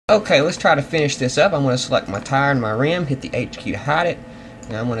Okay, let's try to finish this up. I'm going to select my tire and my rim, hit the H key to hide it.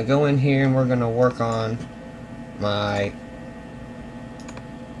 Now I'm going to go in here and we're going to work on my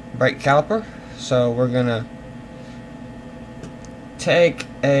brake caliper. So we're going to take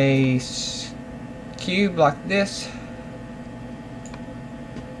a cube like this,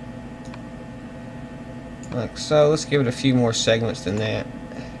 like so. Let's give it a few more segments than that.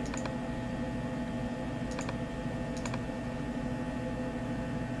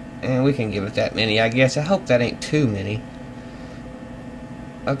 And we can give it that many, I guess. I hope that ain't too many.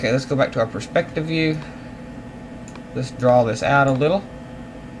 Okay, let's go back to our perspective view. Let's draw this out a little.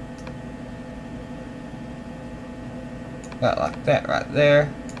 About like that right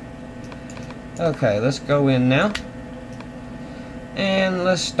there. Okay, let's go in now. And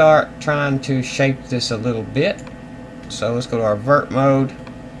let's start trying to shape this a little bit. So let's go to our vert mode.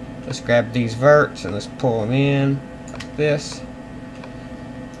 Let's grab these verts and let's pull them in like this.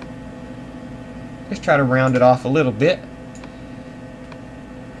 Just try to round it off a little bit,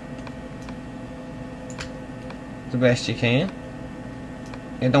 the best you can.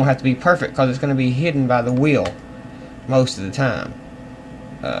 It don't have to be perfect because it's going to be hidden by the wheel most of the time,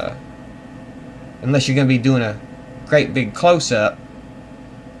 unless you're going to be doing a great big close-up.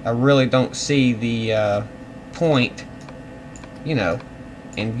 I really don't see the point, you know,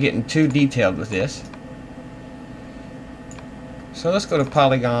 in getting too detailed with this. So let's go to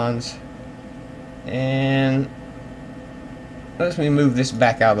polygons. And let me move this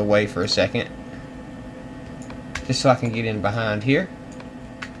back out of the way for a second, just so I can get in behind here.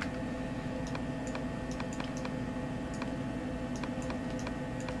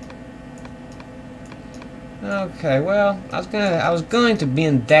 Okay, well, I was going to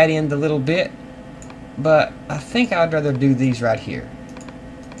bend that end a little bit, but I think I'd rather do these right here.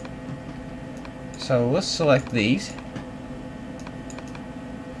 So let's select these.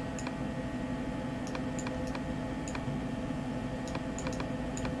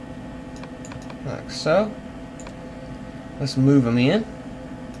 Like so. Let's move them in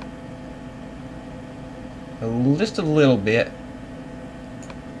just a little bit.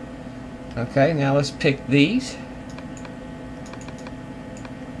 Okay, now let's pick these.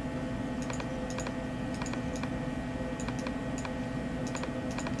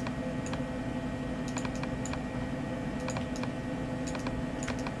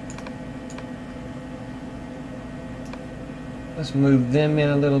 Let's move them in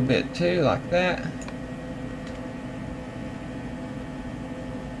a little bit too, like that.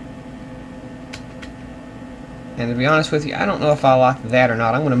 And to be honest with you, I don't know if I like that or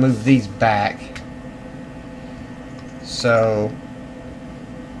not. I'm going to move these back. So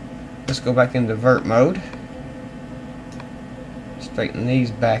let's go back into vert mode. Straighten these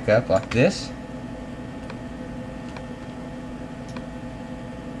back up like this.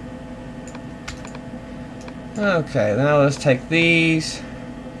 Okay, now let's take these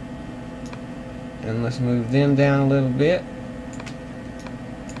and let's move them down a little bit.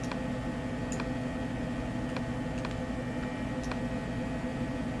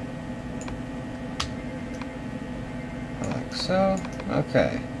 Like so.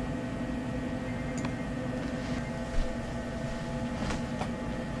 Okay.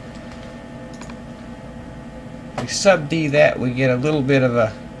 We sub D that, we get a little bit of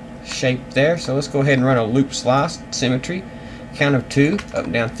a shape there. So let's go ahead and run a loop slice symmetry, count of 2 up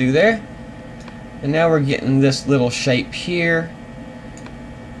and down through there, and now we're getting this little shape here.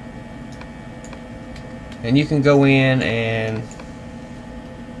 And you can go in and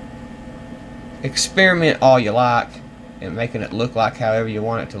experiment all you like and making it look like however you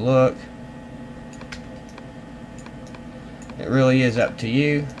want it to look. It really is up to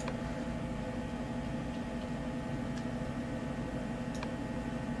you.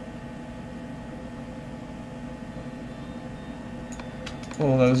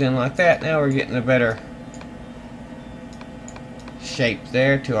 Pull those in like that. Now we're getting a better shape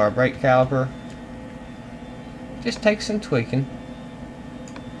there to our brake caliper. Just take some tweaking.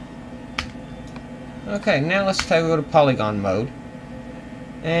 Okay, now let's go to polygon mode.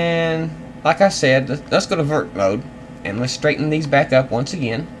 And like I said, let's go to vert mode and let's straighten these back up once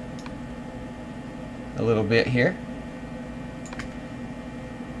again a little bit here.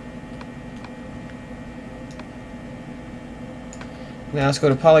 Now let's go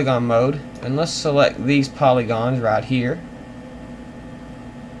to polygon mode and let's select these polygons right here.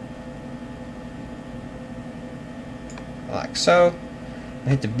 Like so.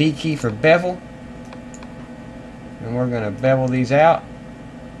 Hit the B key for bevel. And we're going to bevel these out.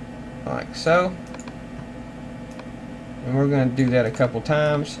 Like so. And we're going to do that a couple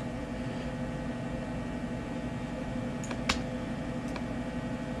times.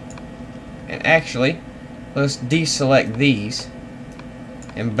 And actually, let's deselect these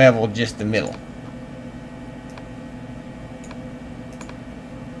and bevel just the middle.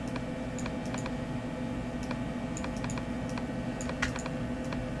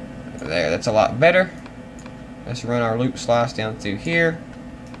 There, that's a lot better. Let's run our loop slice down through here.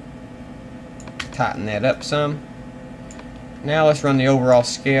 Tighten that up some. Now let's run the overall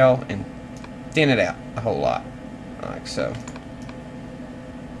scale and thin it out a whole lot, like so.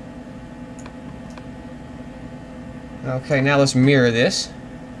 Okay, now let's mirror this.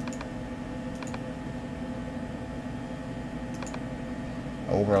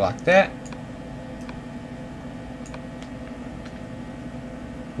 Over like that.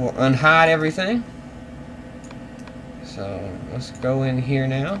 We'll unhide everything. So let's go in here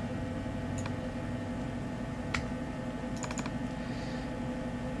now.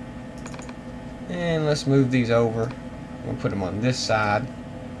 And let's move these over. We'll put them on this side.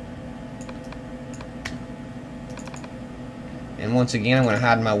 And once again, I'm going to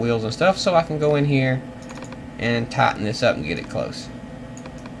hide my wheels and stuff so I can go in here and tighten this up and get it close.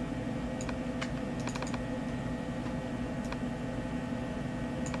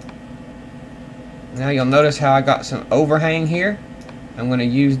 Now you'll notice how I got some overhang here. I'm going to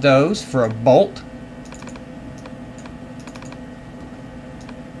use those for a bolt.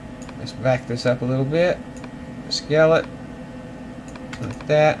 Let's back this up a little bit. Scale it like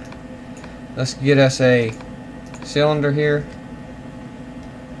that. Let's get us a cylinder here.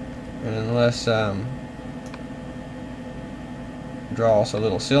 And then let's draw us a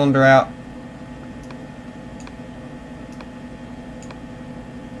little cylinder out.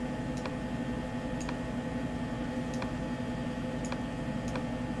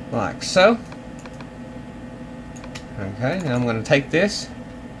 Like so. Okay, now I'm going to take this,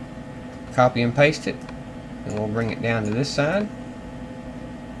 copy and paste it, and we'll bring it down to this side.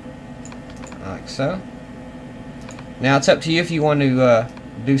 Like so. Now it's up to you if you want to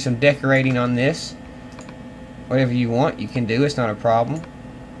do some decorating on this. Whatever you want, you can do. It's not a problem.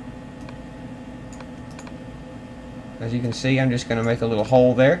 As you can see, I'm just going to make a little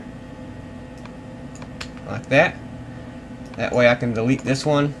hole there. Like that. That way I can delete this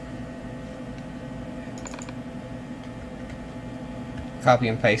one. Copy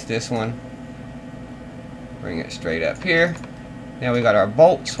and paste this one. Bring it straight up here. Now we got our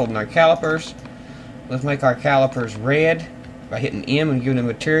bolts holding our calipers. Let's make our calipers red by hitting M and giving it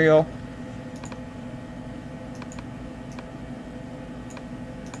material.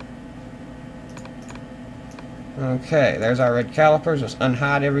 Okay, there's our red calipers. Let's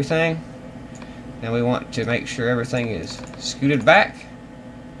unhide everything. Now we want to make sure everything is scooted back.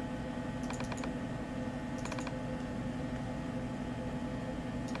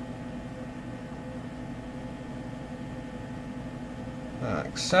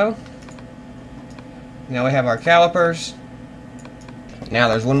 Like so. Now we have our calipers. Now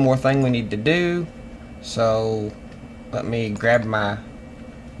there's one more thing we need to do. So let me grab my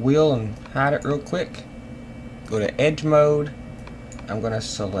wheel and hide it real quick. Go to edge mode. I'm going to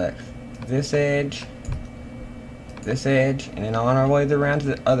select this edge, and then on our way around to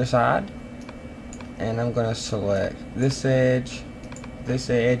the other side. And I'm going to select this edge,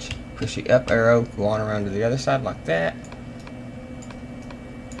 push the up arrow, go on around to the other side like that.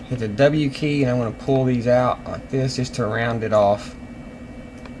 Hit the W key, and I'm going to pull these out like this just to round it off.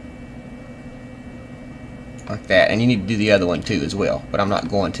 Like that. And you need to do the other one too as well, but I'm not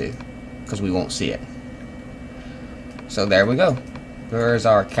going to because we won't see it. So there we go. There's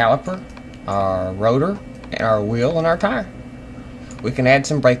our caliper, our rotor, and our wheel, and our tire. We can add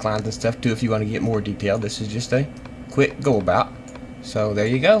some brake lines and stuff too if you want to get more detailed. This is just a quick go about. So there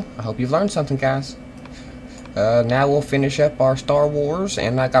you go. I hope you've learned something, guys. Now we'll finish up our Star Wars,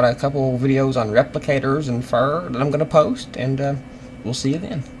 and I got a couple videos on replicators and fur that I'm going to post, and we'll see you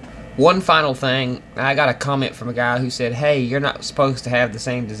then. One final thing, I got a comment from a guy who said, hey, you're not supposed to have the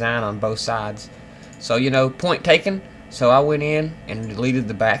same design on both sides. So, you know, point taken. So I went in and deleted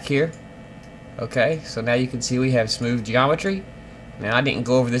the back here. Okay, so now you can see we have smooth geometry. Now I didn't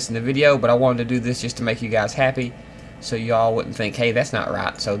go over this in the video, but I wanted to do this just to make you guys happy, so y'all wouldn't think, hey, that's not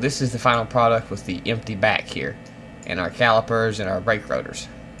right. So this is the final product with the empty back here, and our calipers and our brake rotors.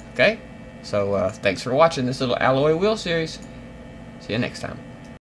 Okay, so thanks for watching this little alloy wheel series. See you next time.